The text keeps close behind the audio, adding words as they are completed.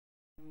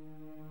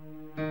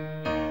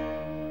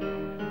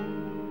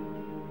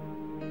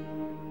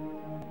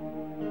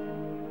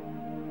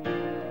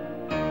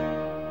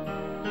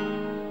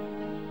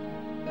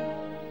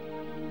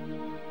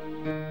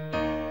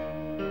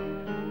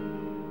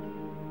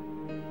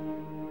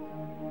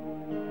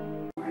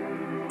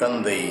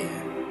தந்தை,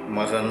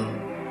 மகன்,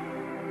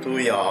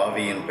 தூய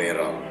ஆவியின்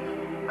பெயரால்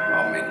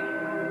ஆமென்.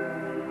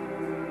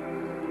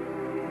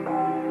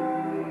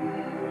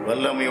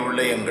 வல்லமை உள்ள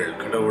எங்கள்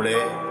கடவுளே,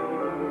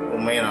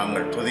 உம்மை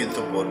நாங்கள்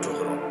துதித்து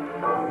போற்றுகிறோம்,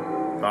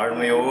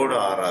 தாழ்மையோடு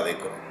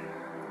ஆராதிக்கிறோம்.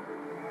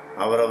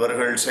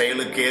 அவரவர்கள்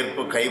செயலுக்கு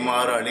ஏற்ப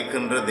கைமாறு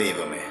அளிக்கின்ற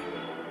தெய்வமே,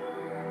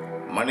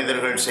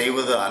 மனிதர்கள்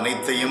செய்வது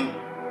அனைத்தையும்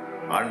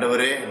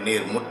ஆண்டவரே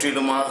நீர்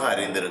முற்றிலுமாக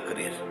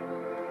அறிந்திருக்கிறீர்.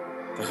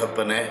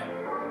 தகப்பனே,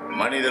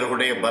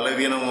 மனிதர்களுடைய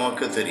பலவீனம்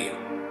உமக்கு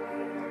தெரியும்,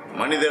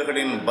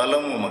 மனிதர்களின்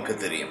பலம் உமக்கு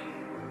தெரியும்.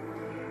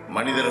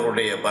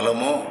 மனிதர்களுடைய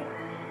பலமோ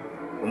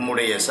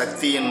உம்முடைய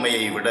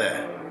சக்தியின்மையை விட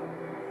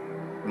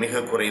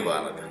மிக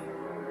குறைவானது.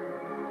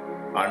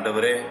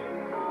 ஆண்டவரே,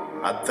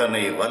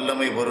 அத்தனை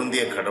வல்லமை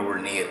பொருந்திய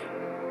கடவுள் நீர்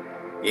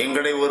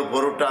எங்களை ஒரு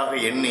பொருட்டாக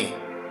எண்ணி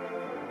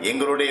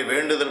எங்களுடைய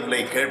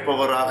வேண்டுதல்களை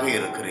கேட்பவராக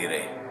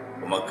இருக்கிறீரே,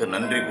 உமக்கு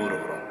நன்றி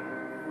கூறுகிறோம்.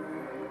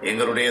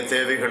 எங்களுடைய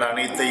தேவைகள்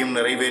அனைத்தையும்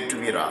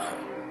நிறைவேற்றுவீராக.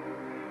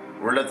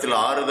 உள்ளத்தில்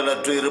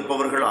ஆறுதலற்று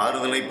இருப்பவர்கள்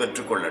ஆறுதலை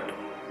பெற்றுக்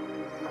கொள்ளட்டும்.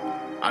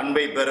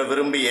 அன்பை பெற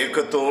விரும்பி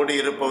ஏக்கத்தோடு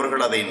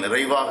இருப்பவர்கள் அதை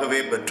நிறைவாகவே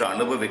பெற்று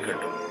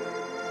அனுபவிக்கட்டும்.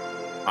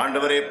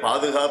 ஆண்டவரே,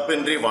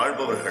 பாதுகாப்பின்றி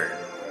வாழ்பவர்கள்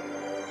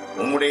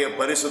உம்முடைய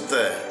பரிசுத்த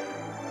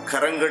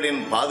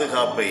கரங்களின்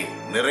பாதுகாப்பை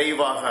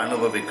நிறைவாக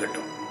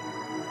அனுபவிக்கட்டும்.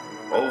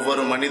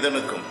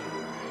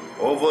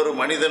 ஒவ்வொரு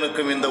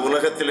மனிதனுக்கும் இந்த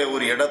உலகத்திலே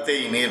ஒரு இடத்தை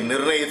நீர்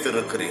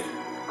நிர்ணயித்திருக்கிறீர்.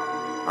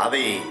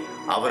 அதை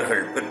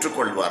அவர்கள்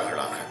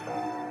பெற்றுக்கொள்வார்களாக.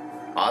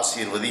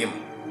 ஆசீர்வதியும்,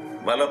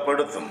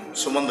 பலப்படுத்தும்,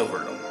 சுமந்து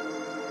கொள்ளும்.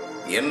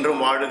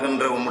 என்றும்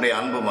வாழுகின்ற உம்முடைய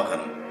அன்பு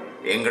மகன்,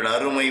 எங்கள்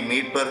அருமை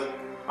மீட்பர்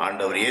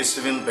ஆண்டவர்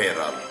இயேசுவின்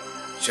பெயரால்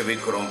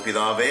ஜெபிக்கிறோம்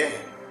பிதாவே.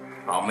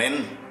 ஆமென்,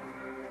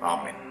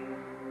 ஆமென்.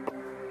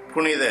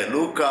 புனித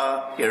லூக்கா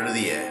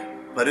எழுதிய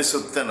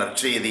பரிசுத்த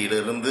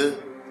நற்செய்தியிலிருந்து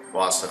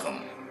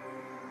வாசகம்.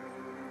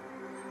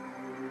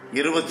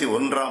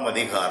 21ஆம்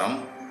அதிகாரம்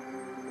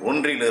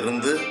 1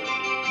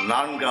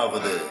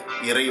 4வது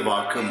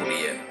இறைவாக்கு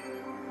முடிய.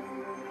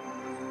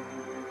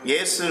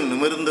 இயேசு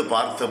நிமிர்ந்து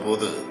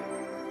பார்த்தபோது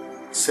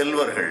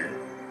செல்வர்கள்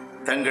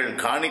தங்கள்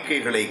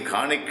காணிக்கைகளை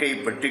காணிக்கை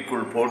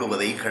பெட்டிக்குள்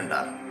போடுவதை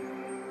கண்டார்.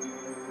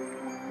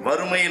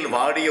 வறுமையில்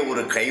வாடிய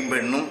ஒரு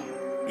கைம்பெண்ணும்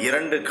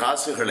 2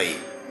 காசுகளை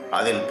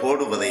அதில்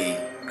போடுவதை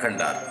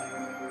கண்டார்.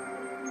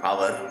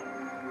 அவர்,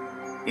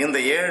 இந்த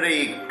ஏழை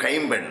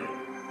கைம்பெண்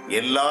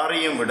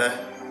எல்லாரையும் விட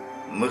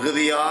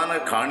மிகுதியான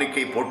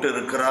காணிக்கை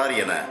போட்டிருக்கிறார்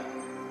என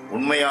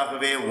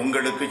உண்மையாகவே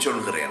உங்களுக்கு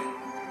சொல்கிறேன்.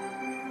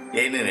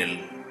 ஏனெனில்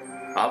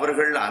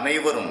அவர்கள்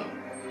அனைவரும்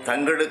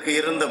தங்களுக்கு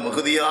இருந்த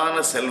மிகுதியான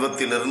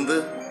செல்வத்திலிருந்து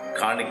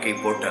காணிக்கை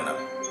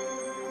போட்டனர்.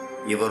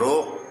 இவரோ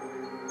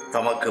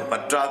தமக்கு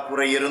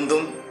பற்றாக்குறை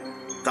இருந்தும்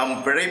தம்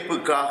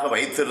பிழைப்புக்காக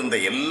வைத்திருந்த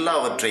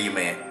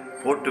எல்லாவற்றையுமே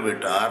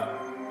போட்டுவிட்டார்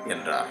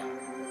என்றார்.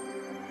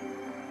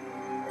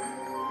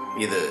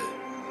 இது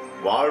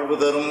வாழ்வு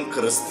தரும்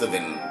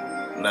கிறிஸ்துவின்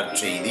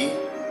நற்செய்தி.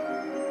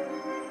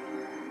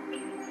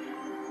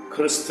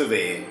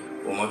 கிறிஸ்துவே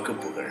உமக்கு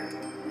புகழ்.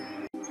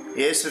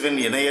 இயேசுவின்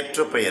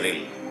இணையற்ற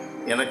பெயரில்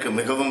எனக்கு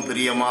மிகவும்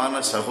பிரியமான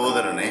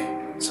சகோதரனே,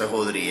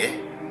 சகோதரியே,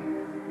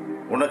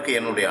 உனக்கு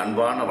என்னுடைய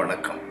அன்பான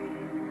வணக்கம்.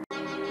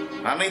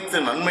 அனைத்து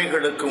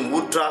நன்மைகளுக்கும்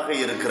ஊற்றாக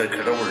இருக்கிற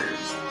கடவுள்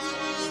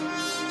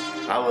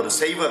அவர்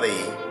செய்வதை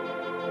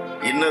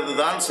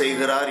இன்னதுதான்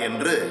செய்கிறார்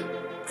என்று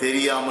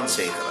தெரியாமல்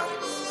செய்கிறார்.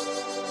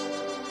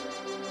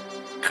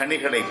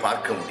 கனிகளை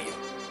பார்க்க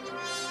முடியும்,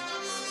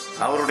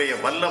 அவருடைய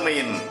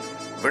வல்லமையின்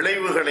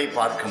விளைவுகளை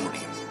பார்க்க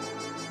முடியும்,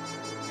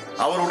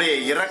 அவருடைய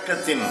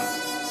இரக்கத்தின்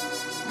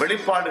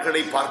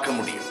வெளிப்பாடுகளை பார்க்க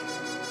முடியும்.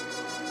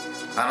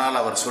 ஆனால்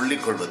அவர்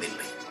சொல்லிக்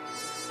கொள்வதில்லை.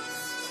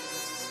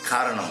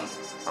 காரணம்,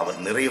 அவர்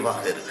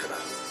நிறைவாக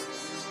இருக்கிறார்.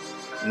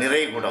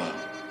 நிறைகுடம்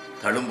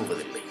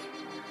தழும்புவதில்லை.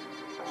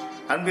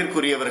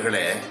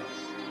 அன்பிற்குரியவர்களே,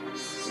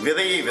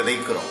 விதையை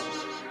விதைக்கிறோம்.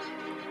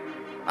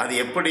 அது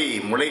எப்படி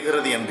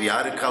முளைகிறது என்று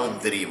யாருக்காவது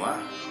தெரியுமா?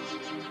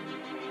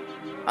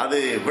 அது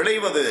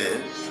விளைவது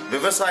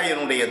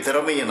விவசாயினுடைய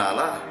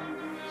திறமையினாலா?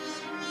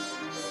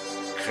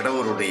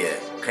 கடவுளுடைய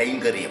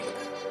கைங்கரியம்.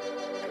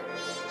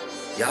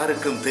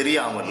 யாருக்கும்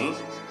தெரியாமல்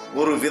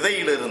ஒரு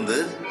விதையிலிருந்து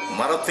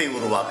மரத்தை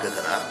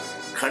உருவாக்குகிறார்,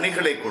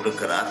 கனிகளை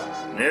கொடுக்கிறார்,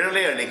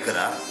 நிழலை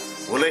அளிக்கிறார்,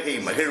 உலகை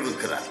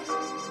மகிழ்விக்கிறார்.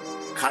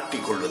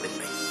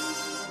 காட்டிக்கொள்வதில்லை.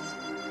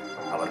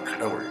 அவர்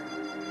கடவுள்.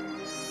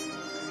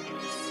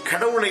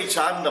 கடவுளை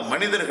சார்ந்த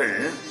மனிதர்கள்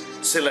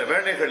சில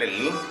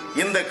வேளைகளில்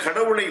இந்த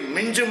கடவுளை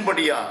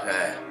மிஞ்சும்படியாக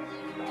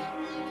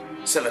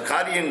சில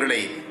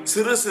காரியங்களை,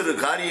 சிறு சிறு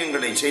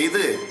காரியங்களை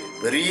செய்து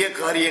பெரிய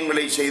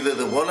காரியங்களை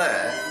செய்தது போல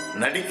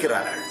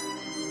நடிக்கிறார்கள்.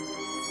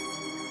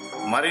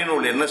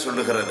 மறைநூல் என்ன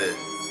சொல்லுகிறது?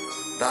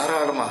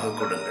 தாராளமாக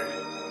கொடுங்கள்.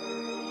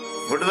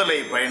 விடுதலை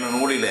பயண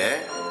நூலிலே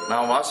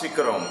நாம்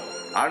வாசிக்கிறோம்,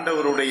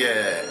 ஆண்டவருடைய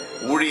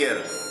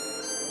ஊழியர்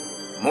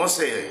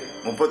மோசே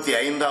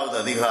 35வது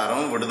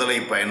அதிகாரம் விடுதலை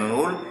பயண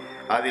நூல்.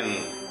 அதில்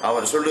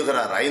அவர்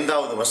சொல்லுகிறார்,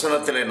 5வது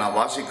வசனத்திலே நாம்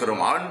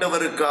வாசிக்கிறோம்,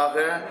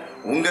 ஆண்டவருக்காக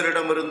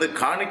உங்களிடமிருந்து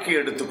காணிக்கை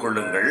எடுத்துக்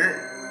கொள்ளுங்கள்,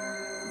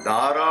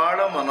 தாராள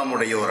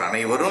மனமுடையோர்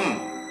அனைவரும்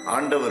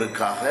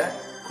ஆண்டவருக்காக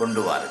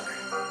கொண்டு வாருங்கள்.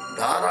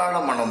 தாராள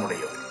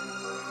மனமுடையோர்,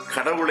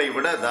 கடவுளை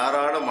விட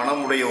தாராள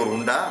மனமுடையோர்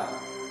உண்டா?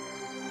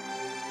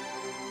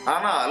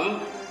 ஆனால்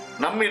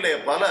நம்மிலே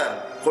பலர்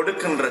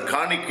கொடுக்கின்ற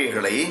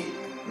காணிக்கைகளை,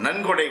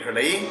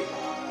 நன்கொடைகளை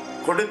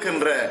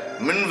கொடுக்கின்ற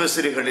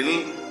மின்விசிறிகளில்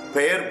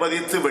பெயர்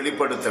பதித்து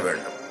வெளிப்படுத்த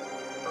வேண்டும்,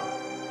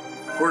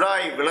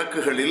 குழாய்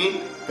விளக்குகளில்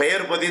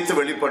பெயர் பதித்து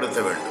வெளிப்படுத்த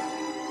வேண்டும்,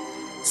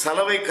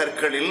 சலவை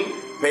கற்களில்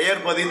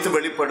பெயர் பதித்து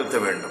வெளிப்படுத்த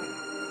வேண்டும்,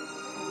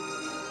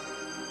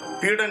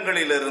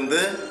 பீடங்களிலிருந்து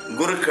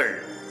குருக்கள்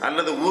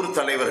அல்லது ஊர்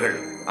தலைவர்கள்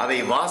அதை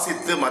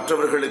வாசித்து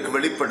மற்றவர்களுக்கு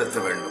வெளிப்படுத்த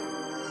வேண்டும்.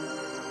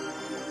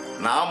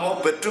 நாமோ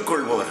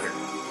பெற்றுக்கொள்பவர்கள்,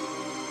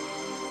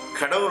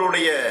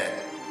 கடவுளுடைய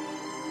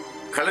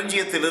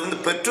களஞ்சியத்திலிருந்து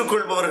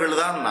பெற்றுக்கொள்பவர்கள்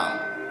தான் நாம்.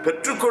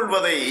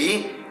 பெற்றுக்கொள்வதை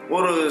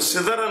ஒரு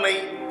சிதறலை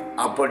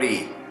அப்படி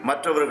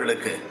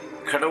மற்றவர்களுக்கு,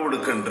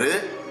 கடவுளுக்கென்று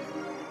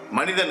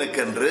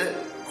மனிதனுக்கென்று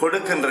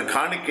கொடுக்கின்ற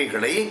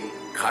காணிக்கைகளை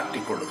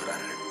காட்டிக்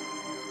கொள்ளுகிறார்கள்.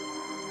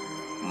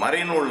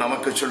 மறைநூல்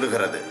நமக்கு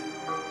சொல்லுகிறது,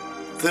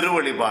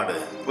 திருவழிபாடு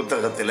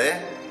புத்தகத்திலே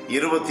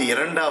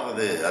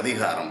 22வது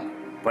அதிகாரம்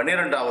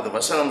 12வது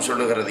வசனம்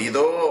சொல்லுகிறது,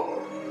 இதோ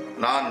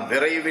நான்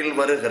விரைவில்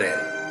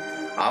வருகிறேன்,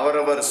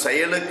 அவரவர்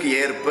செயலுக்கு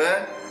ஏற்ப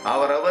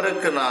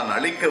அவரவருக்கு நான்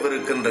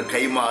அளிக்கவிருக்கின்ற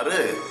கைமாறு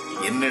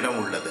என்னிடம்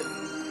உள்ளது.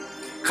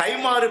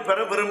 கைமாறு பெற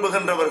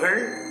விரும்புகின்றவர்கள்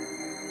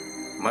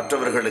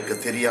மற்றவர்களுக்கு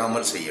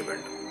தெரியாமல் செய்ய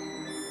வேண்டும்.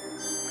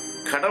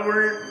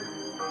 கடவுள்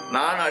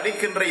நான்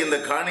அளிக்கின்ற இந்த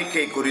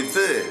காணிக்கை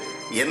குறித்து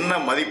என்ன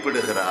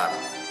மதிப்பிடுகிறார்,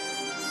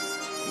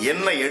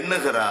 என்ன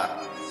எண்ணுகிறார்,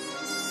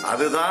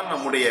 அதுதான்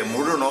நம்முடைய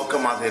முழு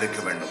நோக்கமாக இருக்க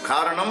வேண்டும்.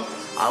 காரணம்,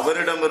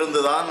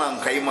 அவரிடமிருந்து தான் நாம்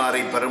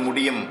கைமாறை பெற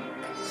முடியும்.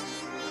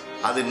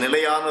 அது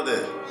நிலையானது,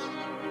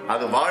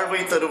 அது வாழ்வை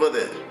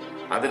தருவது,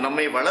 அது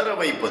நம்மை வளர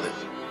வைப்பது.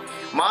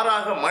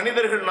 மாறாக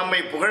மனிதர்கள் நம்மை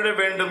புகழ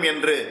வேண்டும்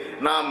என்று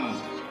நாம்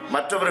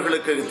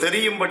மற்றவர்களுக்கு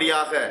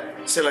தெரியும்படியாக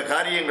சில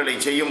காரியங்களை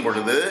செய்யும்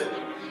பொழுது,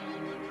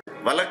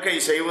 வலக்கை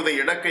செய்வது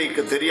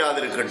இடக்கைக்கு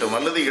தெரியாதிருக்கட்டும்,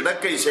 அல்லது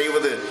இடக்கை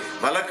செய்வது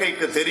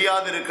வலக்கைக்கு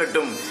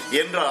தெரியாதிருக்கட்டும்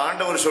என்று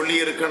ஆண்டவர்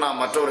சொல்லியிருக்க,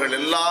 நாம் மற்றவர்கள்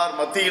எல்லார்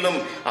மத்தியிலும்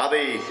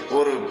அதை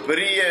ஒரு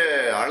பெரிய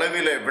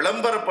அளவில்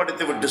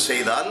விளம்பரப்படுத்தி விட்டு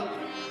செய்தால்,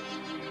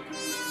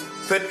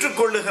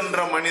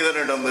 பெற்றுக்கொள்ளுகின்ற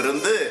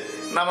மனிதனிடமிருந்து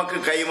நமக்கு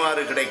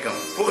கைமாறு கிடைக்கும்,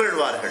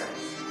 புகழ்வார்கள்.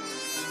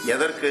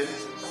 எதற்கு?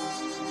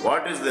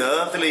 What is the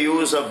earthly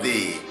use of the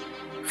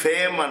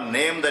fame and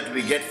name that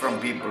we get from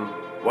people?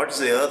 What is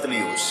the earthly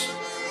use?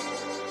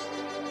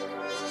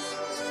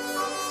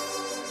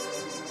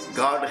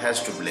 God has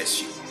to bless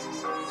you.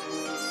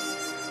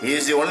 He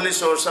is the only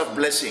source of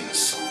blessings,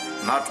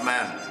 not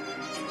man.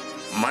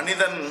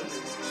 மனிதன்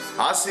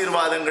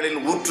ஆசீர்வாதங்களில்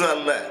ஊற்று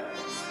அல்ல,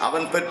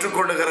 அவன்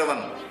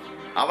பெற்றுக்கொள்ளுகிறவன்.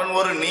 அவன்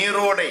ஒரு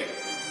நீரோடை.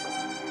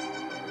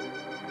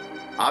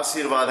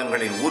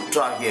 ஆசீர்வாதங்களின்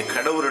ஊற்றாகிய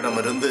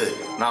கடவுளிடமிருந்து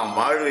நாம்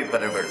வாழ்வை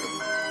பெற வேண்டும்.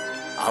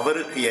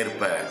 அவருக்கு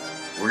ஏற்ப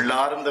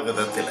உள்ளார்ந்த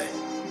விதத்தில்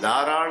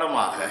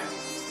தாராளமாக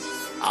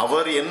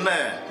அவர் என்ன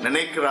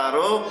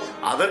நினைக்கிறாரோ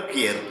அதற்கு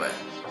ஏற்ப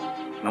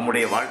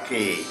நம்முடைய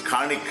வாழ்க்கையை,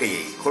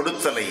 காணிக்கையை,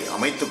 கொடுத்தலை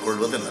அமைத்துக்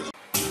கொள்வது நல்லது.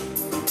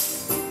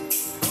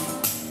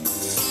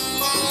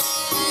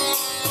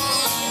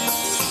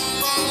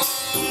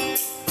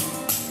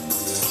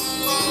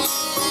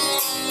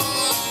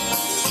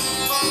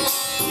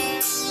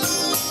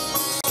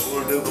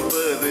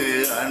 கொடுப்பது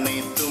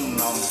அனைத்தும்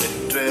நாம்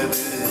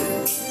பெற்றது,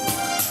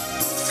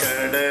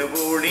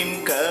 கடவுளின்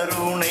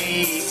கருணை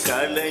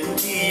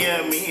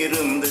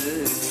களஞ்சியமிருந்து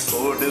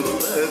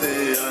கொடுப்பது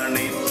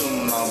அனைத்தும்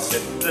நாம்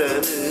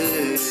பெற்றது.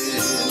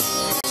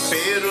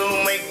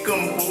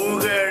 பெருமைக்கும்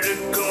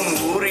புகழுக்கும்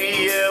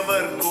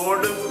உரியவர்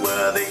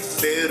கொடுப்பதை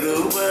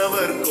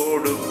பெறுபவர்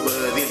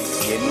கொடுப்பதில்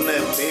என்ன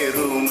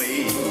பெருமை?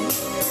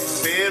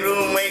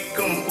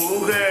 பெருமைக்கும்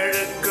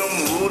புகழுக்கும்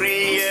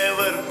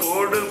உரியவர்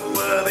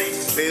கொடுப்பதை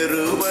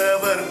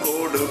பெறுபவர்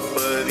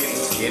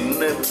கொடுப்பதில்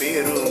என்ன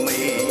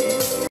பெருமை?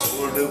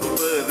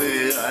 கொடுப்பது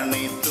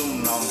அனைத்தும்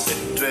நாம்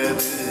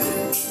பெற்றது,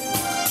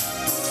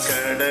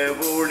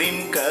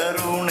 கடவுளின்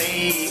கருணை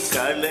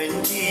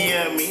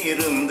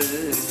களஞ்சியமிருந்து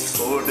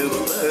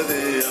கொடுப்பது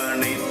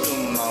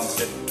அனைத்தும் நாம்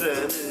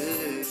பெற்றது.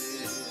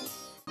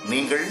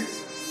 நீங்கள்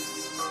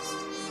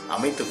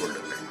அமைத்துக்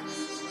கொள்ளுங்கள்.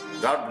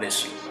 God bless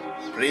you.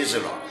 Praise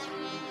the Lord.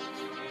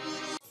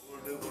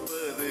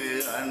 கொடுப்பது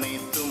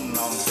அனைத்தும்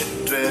நாம்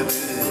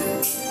பெற்றது,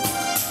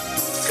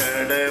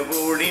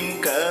 கடவுளின்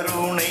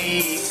கருணை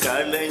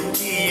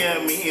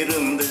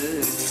களஞ்சியமிருந்து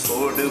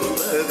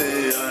கொடுப்பது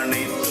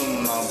அனைத்தும்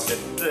நாம்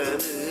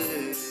பெற்றது.